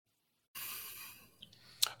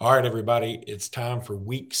All right, everybody, it's time for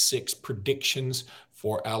Week 6 predictions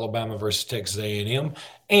for Alabama versus Texas A&M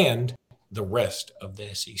and the rest of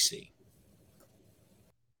the SEC.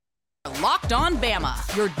 Locked On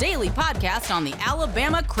Bama, your daily podcast on the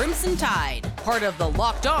Alabama Crimson Tide. Part of the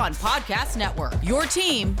Locked On Podcast Network, your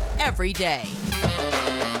team every day.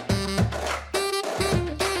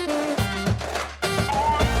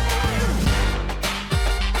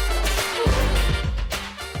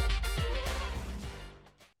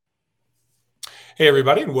 Hey,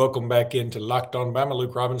 everybody, and welcome back into Locked On Bama.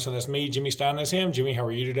 Luke Robinson, that's me. Jimmy Stein, that's him. Jimmy, how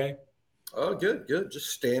are you today? Oh, good.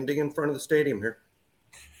 Just standing in front of the stadium here.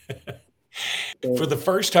 For the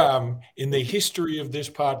first time in the history of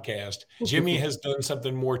this podcast, Jimmy has done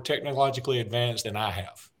something more technologically advanced than I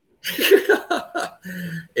have.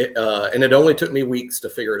 And it only took me weeks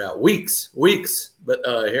to figure it out. Weeks. But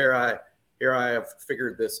here I have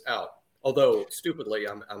figured this out. Although, stupidly,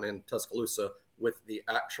 I'm in Tuscaloosa with the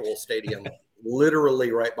actual stadium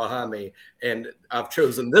literally right behind me. And I've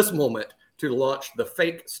chosen this moment to launch the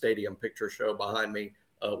fake stadium picture show behind me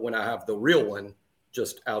when I have the real one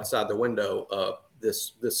just outside the window.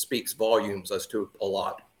 This speaks volumes as to a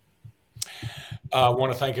lot. I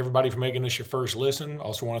want to thank everybody for making this your first listen.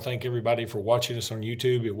 Also want to thank everybody for watching us on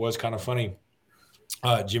YouTube. It was kind of funny.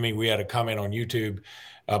 Jimmy, we had a comment on YouTube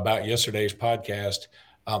about yesterday's podcast.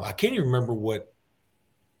 I can't even remember what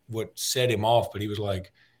set him off, but he was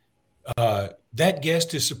like, that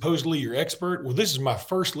guest is supposedly your expert. Well, this is my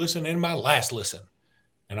first listen and my last listen.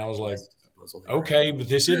 And I was like, okay, but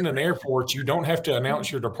this isn't an airport. You don't have to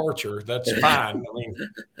announce your departure. That's fine.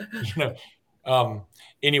 I mean,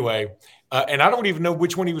 anyway, and I don't even know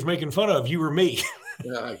which one he was making fun of, you or me.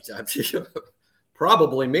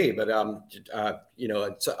 Probably me, but I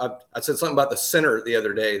said something about the center the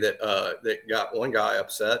other day that got one guy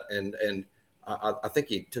upset, and I think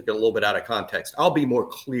he took it a little bit out of context. I'll be more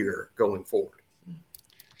clear going forward.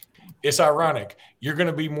 It's ironic. You're going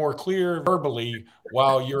to be more clear verbally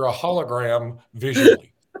while you're a hologram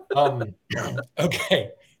visually. Okay.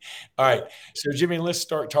 All right. So, Jimmy, let's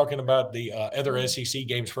start talking about the other SEC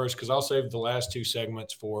games first, because I'll save the last two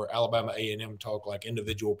segments for Alabama A&M talk, like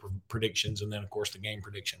individual predictions, and then, of course, the game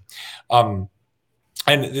prediction. And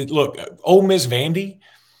look, Ole Miss Vandy,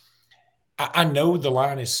 I know the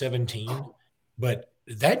line is 17, but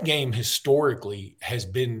that game historically has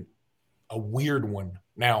been a weird one.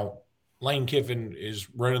 Now, Lane Kiffin is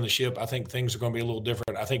running the ship. I think things are going to be a little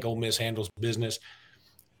different. I think Ole Miss handles business.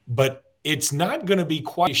 But it's not going to be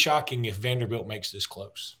quite shocking if Vanderbilt makes this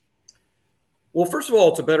close. Well, first of all,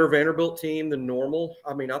 it's a better Vanderbilt team than normal.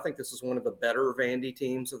 I mean, I think this is one of the better Vandy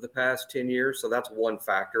teams of the past 10 years, so that's one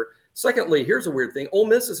factor. Secondly, here's a weird thing. Ole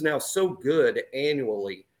Miss is now so good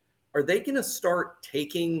annually. Are they going to start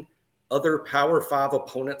taking other Power 5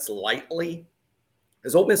 opponents lightly?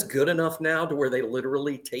 Is Ole Miss good enough now to where they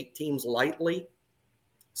literally take teams lightly?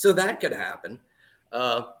 So that could happen.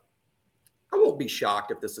 I won't be shocked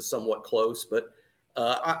if this is somewhat close, but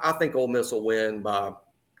I think Ole Miss will win by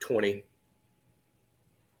 20.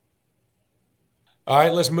 All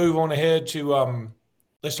right, let's move on ahead to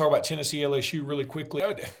let's talk about Tennessee LSU really quickly.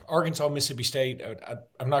 Arkansas, Mississippi State,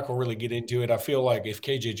 I'm not going to really get into it. I feel like if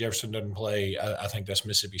KJ Jefferson doesn't play, I think that's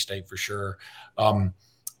Mississippi State for sure.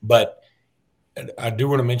 But I do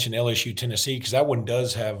want to mention LSU Tennessee, because that one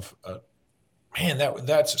does have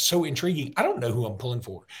that's so intriguing. I don't know who I'm pulling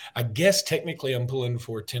for. I guess technically I'm pulling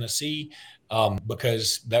for Tennessee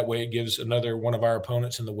because that way it gives another one of our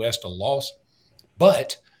opponents in the West a loss.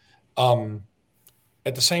 But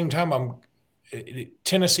at the same time,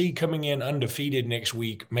 Tennessee coming in undefeated next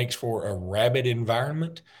week makes for a rabid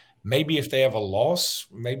environment. Maybe if they have a loss,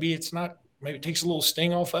 maybe it takes a little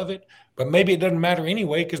sting off of it, but maybe it doesn't matter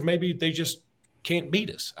anyway, because maybe they just can't beat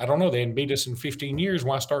us. I don't know. They didn't beat us in 15 years.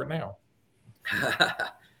 Why start now?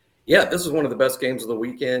 Yeah, this is one of the best games of the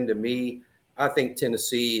weekend to me. I think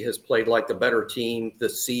Tennessee has played like the better team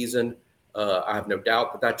this season. I have no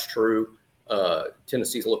doubt that that's true.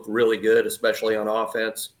 Tennessee's looked really good, especially on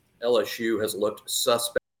offense. LSU has looked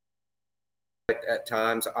suspect at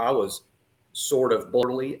times. I was sort of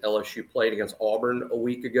borderly. LSU played against Auburn a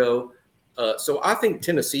week ago. So I think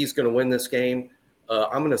Tennessee's going to win this game.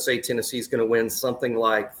 I'm going to say Tennessee's going to win something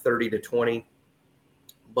like 30-20.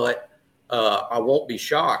 But I won't be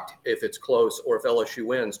shocked if it's close or if LSU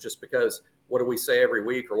wins, just because what do we say every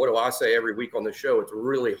week, or what do I say every week on the show? It's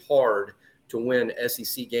really hard to win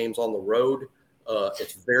SEC games on the road.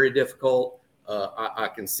 It's very difficult. I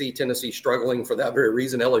can see Tennessee struggling for that very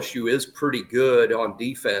reason. LSU is pretty good on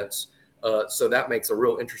defense. So that makes a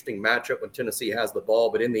real interesting matchup when Tennessee has the ball.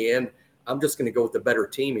 But in the end, I'm just going to go with the better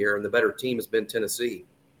team here, and the better team has been Tennessee.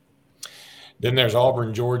 Then there's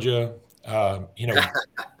Auburn, Georgia.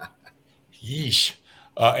 Yeesh.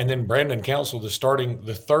 And then Brandon Council, the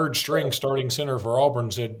third string starting center for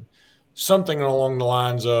Auburn, said something along the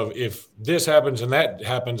lines of, if this happens and that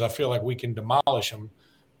happens, I feel like we can demolish them.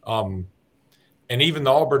 And even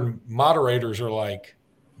the Auburn moderators are like,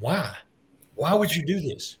 why? Why would you do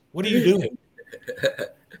this? What are you doing?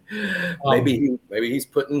 Maybe he's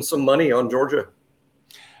putting some money on Georgia.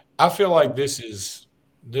 I feel like this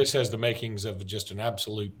has the makings of just an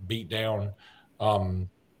absolute beatdown.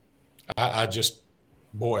 I just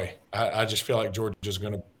feel like Georgia's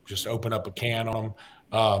going to just open up a can on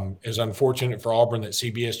them. It's unfortunate for Auburn that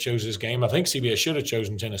CBS chose this game. I think CBS should have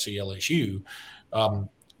chosen Tennessee LSU.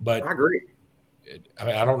 But I agree.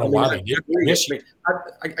 I don't know why they did.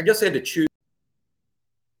 I guess they had to choose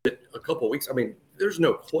it a couple of weeks. I mean, there's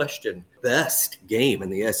no question. Best game in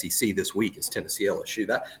the SEC this week is Tennessee LSU.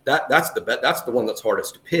 That's the one that's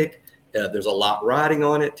hardest to pick. There's a lot riding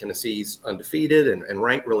on it. Tennessee's undefeated and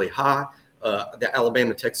ranked really high. The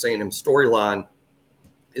Alabama Texas A&M storyline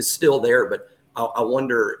is still there, but I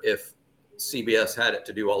wonder if CBS had it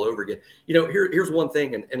to do all over again. Here's one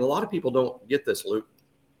thing, and a lot of people don't get this, Luke.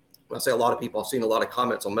 When I say a lot of people, I've seen a lot of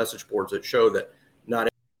comments on message boards that show that not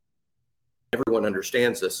everyone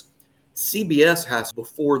understands this. CBS has,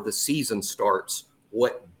 before the season starts,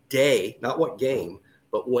 what day, not what game,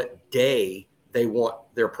 but what day they want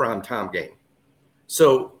their primetime game.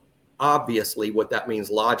 So obviously what that means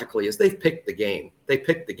logically is they've picked the game. They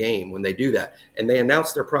picked the game when they do that. And they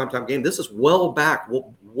announce their primetime game. This is well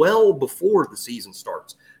before the season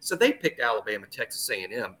starts. So they picked Alabama, Texas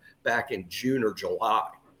A&M back in June or July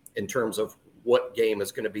in terms of what game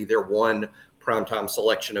is going to be their one primetime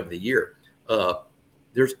selection of the year.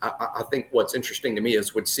 I think what's interesting to me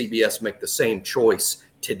is, would CBS make the same choice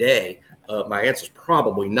today? My answer is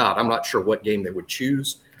probably not. I'm not sure what game they would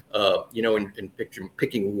choose. In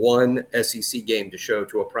picking one SEC game to show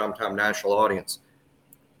to a primetime national audience.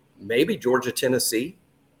 Maybe Georgia, Tennessee,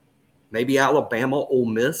 maybe Alabama, Ole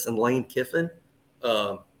Miss, and Lane Kiffin.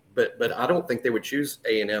 But I don't think they would choose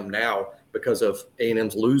A&M now because of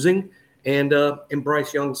A&M's losing and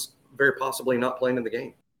Bryce Young's very possibly not playing in the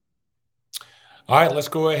game. All right, let's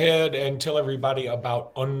go ahead and tell everybody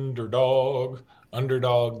about Underdog.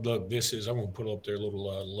 Underdog, look, I'm going to put up their little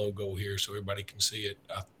logo here so everybody can see it.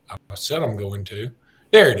 I said I'm going to.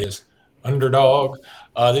 There it is, Underdog.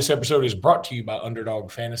 This episode is brought to you by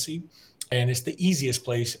Underdog Fantasy, and it's the easiest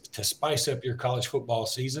place to spice up your college football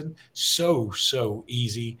season. So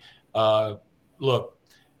easy. Look,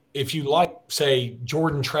 if you like, say,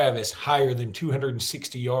 Jordan Travis higher than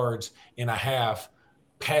 260 yards and a half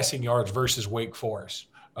passing yards versus Wake Forest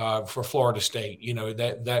for Florida State,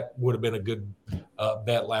 that would have been a good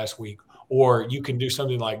bet last week. Or you can do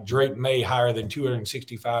something like Drake May higher than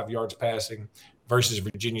 265 yards passing versus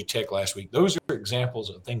Virginia Tech last week. Those are examples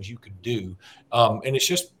of things you could do. And it's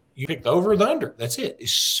just, you pick the over or the under. That's it.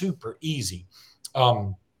 It's super easy.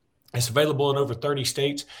 It's available in over 30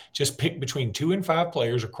 states. Just pick between 2 and 5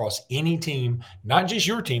 players across any team, not just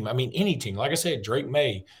your team. I mean, any team. Like I said, Drake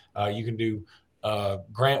May, you can do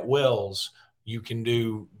Grant Wells, you can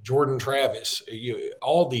do Jordan Travis,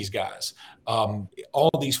 all these guys,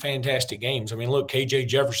 all these fantastic games. I mean, look, KJ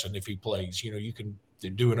Jefferson, if he plays, you can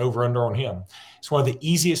do an over-under on him. It's one of the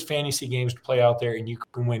easiest fantasy games to play out there, and you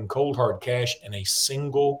can win cold hard cash in a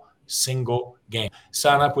single game.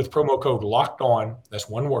 Sign up with promo code Locked On. That's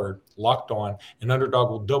one word, Locked On, and Underdog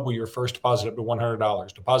will double your first deposit up to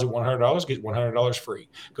 $100. Deposit $100, get $100 free.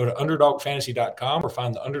 Go to UnderdogFantasy.com or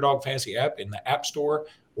find the Underdog Fantasy app in the App Store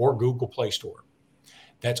or Google Play Store.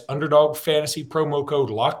 That's Underdog Fantasy promo code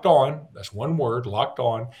Locked On. That's one word, Locked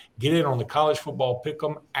On. Get in on the college football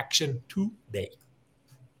pick'em action today.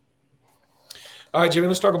 All right, Jimmy,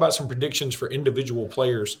 let's talk about some predictions for individual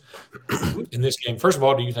players in this game. First of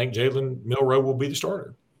all, do you think Jalen Milroe will be the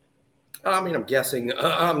starter? I mean, I'm guessing.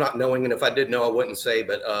 I'm not knowing, and if I did know, I wouldn't say.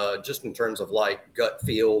 But just in terms of like gut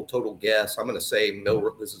feel, total guess, I'm going to say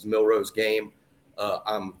this is Milroe's game.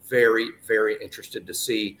 I'm very, very interested to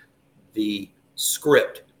see the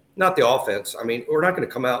script, not the offense. I mean, we're not going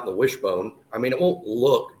to come out in the wishbone. I mean, it won't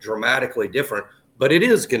look dramatically different, but it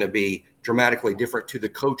is going to be dramatically different to the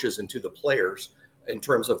coaches and to the players. In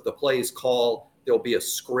terms of the plays call, there'll be a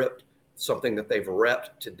script, something that they've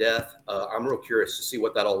repped to death. I'm real curious to see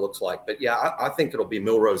what that all looks like. But, yeah, I think it'll be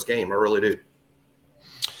Milroe's game. I really do.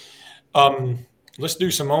 Let's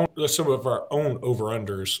do some of our own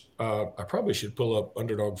over-unders. I probably should pull up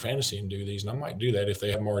Underdog Fantasy and do these, and I might do that if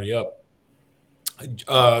they have them already up.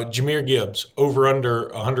 Jahmyr Gibbs, over-under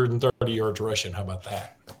 130 yards rushing. How about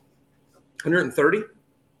that? 130?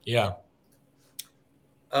 Yeah.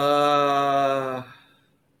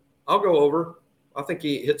 go over. I think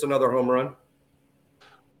he hits another home run.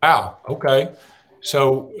 Wow. Okay.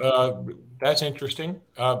 So that's interesting.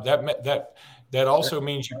 That also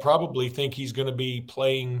means you probably think he's going to be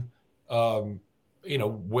playing,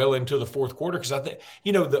 well into the fourth quarter. Because I think,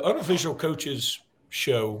 the Unofficial Coaches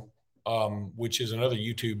Show, which is another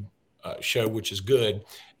YouTube show, which is good.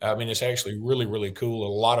 I mean, it's actually really, really cool.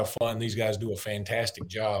 A lot of fun. These guys do a fantastic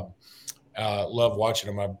job. Love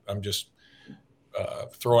watching them. I'm just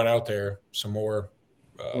throwing out there some more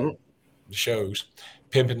shows,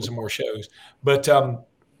 pimping some more shows. But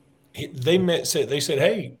they said,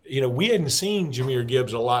 hey, we hadn't seen Jahmyr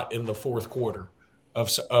Gibbs a lot in the fourth quarter of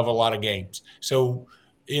a lot of games. So,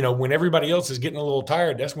 when everybody else is getting a little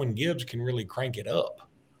tired, that's when Gibbs can really crank it up.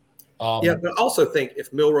 But I also think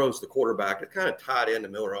if Milroe's the quarterback, it's kind of tied into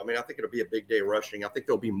Milroe. I mean, I think it'll be a big day rushing. I think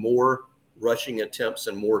there'll be more rushing attempts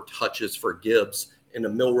and more touches for Gibbs in the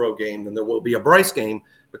Milroe game than there will be a Bryce game,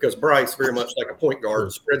 because Bryce, very much like a point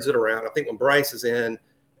guard, spreads it around. I think when Bryce is in,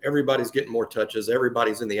 everybody's getting more touches.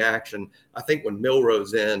 Everybody's in the action. I think when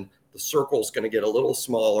Milroe's in, the circle's going to get a little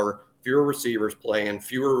smaller, fewer receivers playing,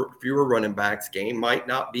 fewer running backs. Game might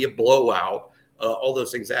not be a blowout. All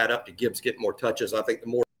those things add up to Gibbs getting more touches. I think the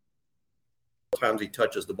more times he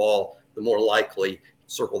touches the ball, the more likely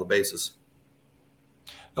circle the bases.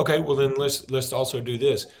 Okay, well then let's also do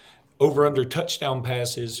this. Over under touchdown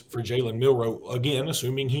passes for Jalen Milroe, again,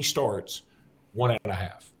 assuming he starts,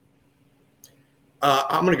 1.5.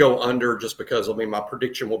 I'm going to go under just because, my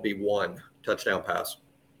prediction will be 1 touchdown pass.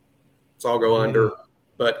 So I'll go under,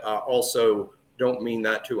 but I also don't mean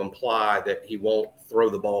that to imply that he won't throw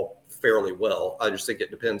the ball fairly well. I just think it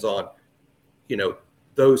depends on,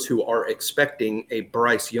 those who are expecting a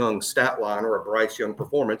Bryce Young stat line or a Bryce Young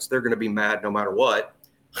performance. They're going to be mad no matter what.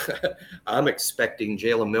 I'm expecting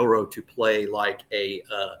Jalen Milroe to play like a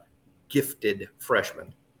gifted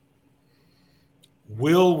freshman.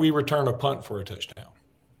 Will we return a punt for a touchdown?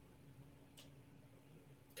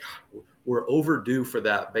 God, we're overdue for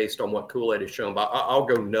that based on what Kool-Aid has shown. But I'll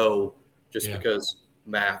go no because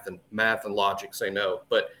math and logic say no.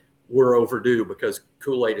 But we're overdue because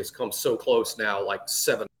Kool-Aid has come so close now, like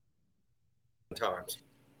 7 times.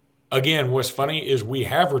 Again, what's funny is we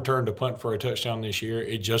have returned a punt for a touchdown this year.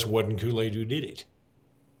 It just wasn't Kool-Aid who did it.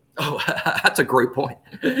 Oh, that's a great point.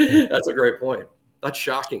 That's a great point. That's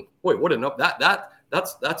shocking. Wait, what enough?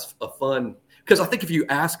 That's a fun, because I think if you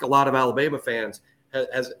ask a lot of Alabama fans,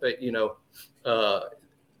 they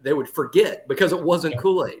would forget because it wasn't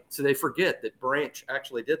Kool-Aid. So they forget that Branch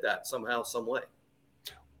actually did that somehow, some way.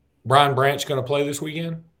 Brian Branch going to play this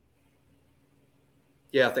weekend?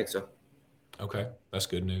 Yeah, I think so. Okay, that's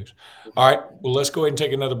good news. All right, well, let's go ahead and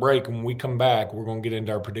take another break. And when we come back, we're going to get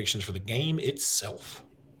into our predictions for the game itself.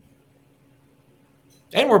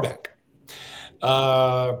 And we're back.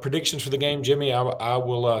 Predictions for the game, Jimmy, I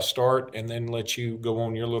will start and then let you go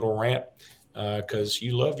on your little rant because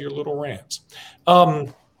you love your little rants. A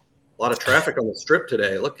lot of traffic on the strip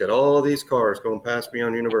today. Look at all these cars going past me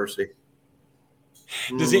on University.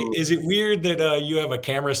 Is it weird that you have a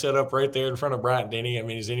camera set up right there in front of Bryant Denny? I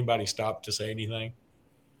mean, has anybody stopped to say anything?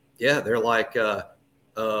 Yeah, they're like,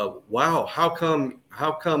 wow, how come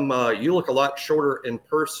you look a lot shorter in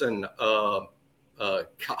person? God, my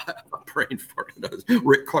brain farted.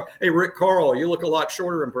 Rick Carl, you look a lot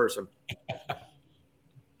shorter in person.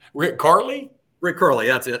 Rick Carly? Rick Carly,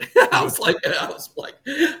 that's it. I was like,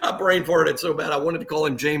 I brain farted so bad I wanted to call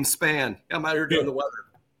him James Spann. I'm out here doing the weather.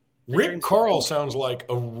 Rick Carl sounds like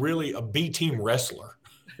a B team wrestler.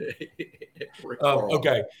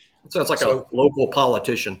 Okay. Sounds like a local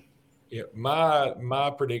politician. Yeah,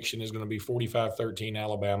 my prediction is going to be 45-13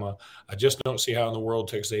 Alabama. I just don't see how in the world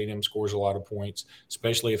Texas A&M scores a lot of points,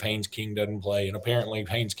 especially if Haynes King doesn't play. And apparently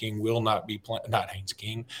Haynes King will not be playing. Not Haynes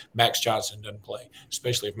King. Max Johnson doesn't play,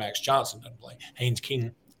 especially if Max Johnson doesn't play. Haynes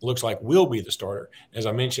King looks like will be the starter. As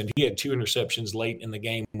I mentioned, he had 2 interceptions late in the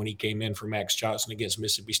game when he came in for Max Johnson against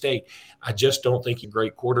Mississippi State. I just don't think he's a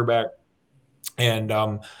great quarterback. And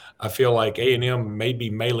I feel like A&M may be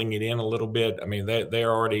mailing it in a little bit. I mean,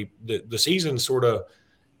 they're already the season sort of,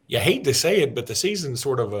 you hate to say it, but the season's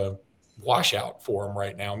sort of a washout for them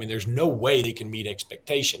right now. I mean, there's no way they can meet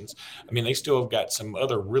expectations. I mean, they still have got some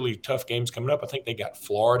other really tough games coming up. I think they got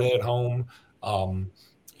Florida at home.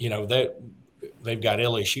 They've got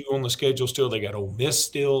LSU on the schedule still. They got Ole Miss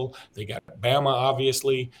still. They got Bama,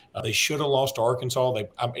 obviously. They should have lost to Arkansas.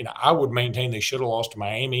 I would maintain they should have lost to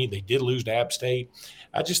Miami. They did lose to App State.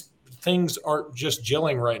 Things aren't just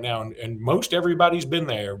gelling right now. And most everybody's been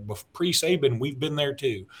there. Pre-Saban, we've been there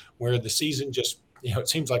too, where the season just it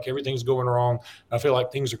seems like everything's going wrong. I feel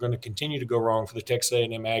like things are going to continue to go wrong for the Texas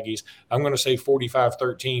A&M Aggies. I'm going to say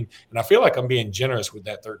 45-13, and I feel like I'm being generous with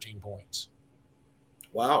that 13 points.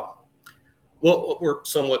 Wow. Well, we're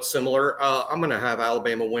somewhat similar. I'm going to have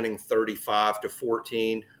Alabama winning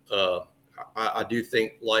 35-14. I do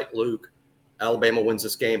think, like Luke, Alabama wins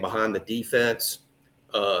this game behind the defense.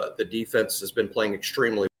 The defense has been playing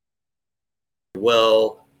extremely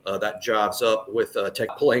well. That jives up with Tech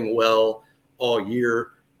playing well all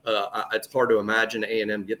year. It's hard to imagine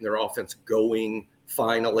A&M getting their offense going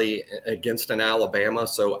finally against an Alabama.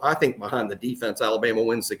 So I think behind the defense, Alabama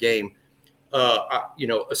wins the game.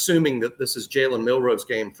 Assuming that this is Jalen Milroe's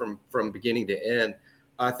game from beginning to end,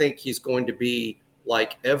 I think he's going to be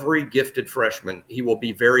like every gifted freshman. He will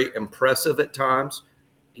be very impressive at times.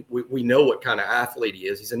 We know what kind of athlete he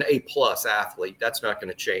is. He's an A-plus athlete. That's not going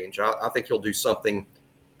to change. I think he'll do something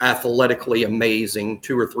athletically amazing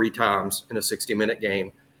 2 or 3 times in a 60-minute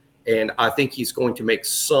game. And I think he's going to make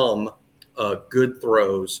some good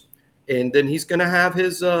throws. And then he's going to have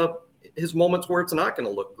his moments where it's not going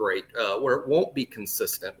to look great, where it won't be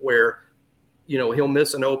consistent, where, he'll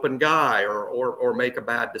miss an open guy or make a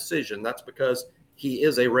bad decision. That's because he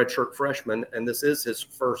is a redshirt freshman, and this is his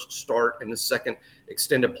first start and his second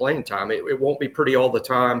extended playing time. It won't be pretty all the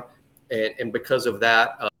time, and because of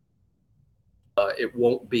that, it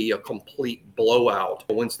won't be a complete blowout.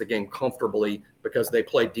 He wins the game comfortably because they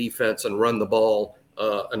play defense and run the ball.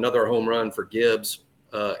 Another home run for Gibbs.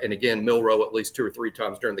 And again, Milroe at least 2 or 3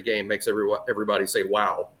 times during the game makes everybody say,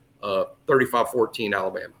 wow. 35-14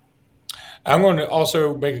 Alabama. I'm going to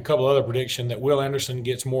also make a couple other predictions that Will Anderson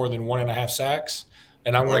gets more than 1.5 sacks.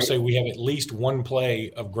 And I'm going to say we have at least one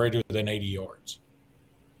play of greater than 80 yards.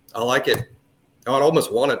 I like it. I'd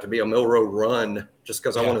almost want it to be a Milroe run just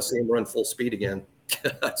because I want to see him run full speed again.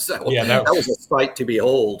 That was a sight to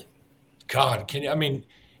behold. God,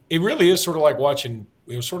 it really is sort of like watching –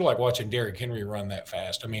 it was sort of like watching Derrick Henry run that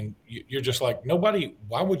fast. I mean, you're just like,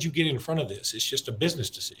 why would you get in front of this? It's just a business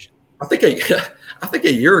decision. I think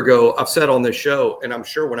a year ago I've said on this show, and I'm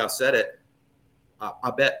sure when I said it,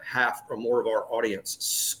 I bet half or more of our audience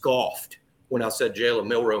scoffed when I said Jalen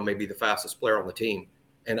Milroe may be the fastest player on the team.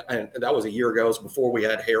 And that was a year ago. It was before we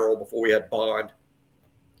had Harrell, before we had Bond.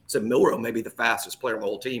 I said Milroe may be the fastest player on the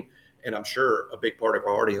whole team. And I'm sure a big part of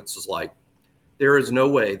our audience is like, there is no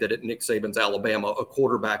way that at Nick Saban's Alabama, a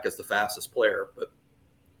quarterback is the fastest player. But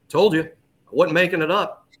told you, I wasn't making it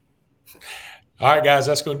up. All right, guys,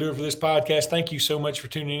 that's going to do it for this podcast. Thank you so much for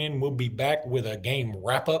tuning in. We'll be back with a game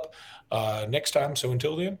wrap-up next time. So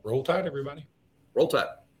until then, roll tide, everybody. Roll tide.